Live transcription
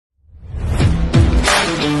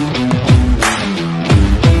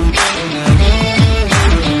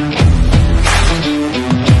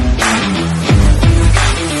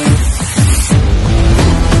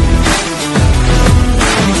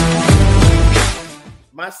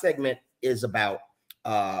my segment is about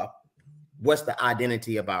what's the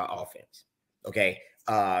identity of our offense. Okay.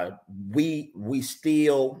 We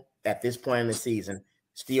still at this point in the season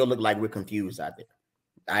still look like we're confused out there.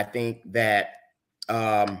 I think that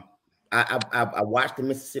I watched the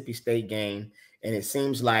Mississippi State game, and it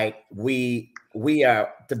seems like we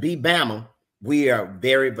are, to be Bama, we are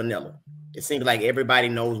very vanilla. It seems like everybody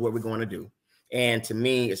knows what we're going to do. And to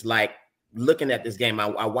me, it's like looking at this game,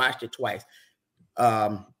 I watched it twice.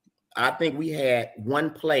 I think we had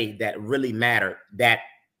one play that really mattered, that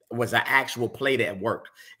was an actual play that worked.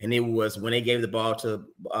 And it was when they gave the ball to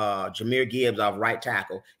Jahmyr Gibbs off right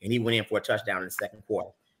tackle, and he went in for a touchdown in the second quarter.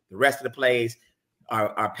 The rest of the plays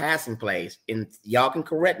are passing plays. And y'all can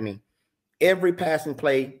correct me. Every passing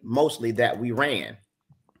play, mostly that we ran,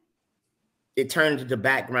 it turned into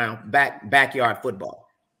backyard football.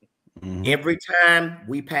 Mm-hmm. Every time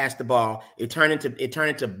we passed the ball, it turned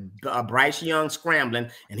into Bryce Young scrambling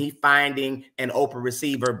and he finding an open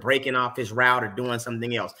receiver, breaking off his route or doing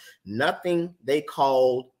something else. Nothing they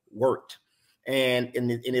called worked, and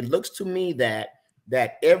it looks to me that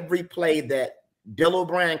every play that Bill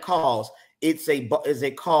O'Brien calls, it's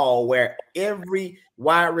a call where every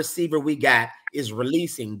wide receiver we got is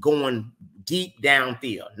releasing, going deep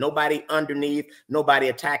downfield. Nobody underneath, nobody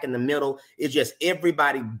attacking the middle. It's just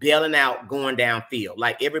everybody bailing out, going downfield.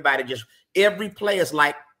 Like every play is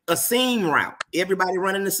like a seam route. Everybody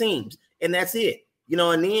running the seams, and that's it. You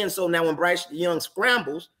know, and then so now when Bryce Young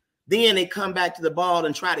scrambles, then they come back to the ball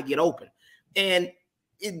and try to get open. And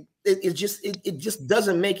it just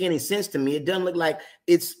doesn't make any sense to me. It doesn't look like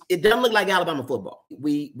Alabama football.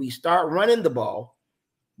 We start running the ball.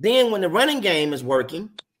 Then when the running game is working,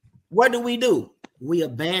 what do? We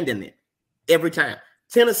abandon it every time.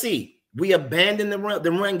 Tennessee, we abandoned the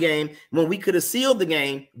run game when we could have sealed the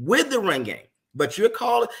game with the run game. But you're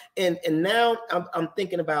calling, and now I'm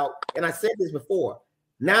thinking about, and I said this before,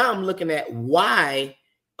 now I'm looking at why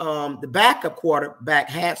the backup quarterback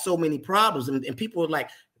had so many problems, and people were like,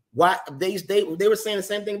 why they were saying the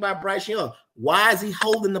same thing about Bryce Young. Why is he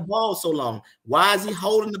holding the ball so long? Why is he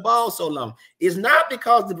holding the ball so long? It's not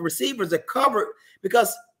because the receivers are covered,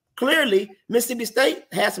 because clearly Mississippi State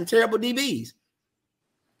has some terrible DBs.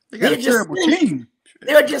 They got a terrible team.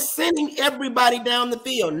 They're just sending everybody down the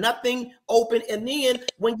field, nothing open. And then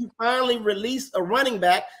when you finally release a running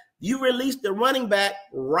back, you release the running back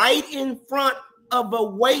right in front of a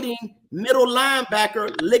waiting middle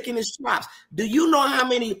linebacker licking his chops. Do you know how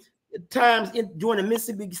many times during the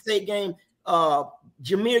Mississippi State game,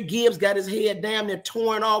 Jahmyr Gibbs got his head damn near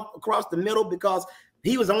torn off across the middle because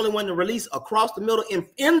he was the only one to release across the middle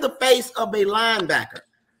in the face of a linebacker?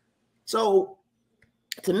 So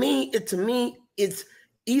to me, it's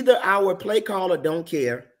either our play caller don't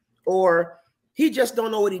care, or he just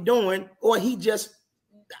don't know what he's doing, or he just,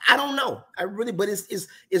 I don't know. But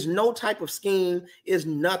it's no type of scheme. It's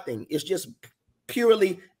nothing. It's just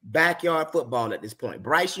purely backyard football at this point.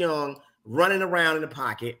 Bryce Young running around in the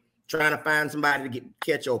pocket, trying to find somebody to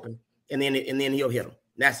catch open, and then he'll hit him.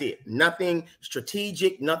 That's it. Nothing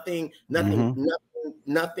strategic, nothing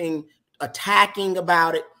attacking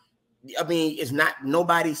about it. I mean, it's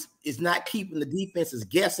not keeping the defenses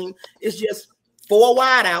guessing. It's just 4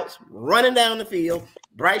 wideouts running down the field.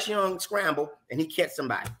 Bryce Young scramble and he catch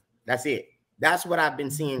somebody. That's it. That's what I've been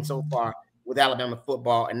seeing so far with Alabama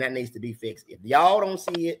football, and that needs to be fixed. If y'all don't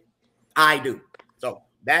see it, I do. So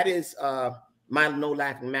that is my No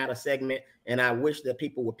Laughing Matter segment, and I wish that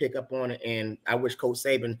people would pick up on it, and I wish Coach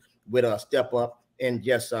Saban would step up and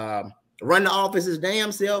just run the office his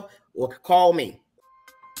damn self or call me.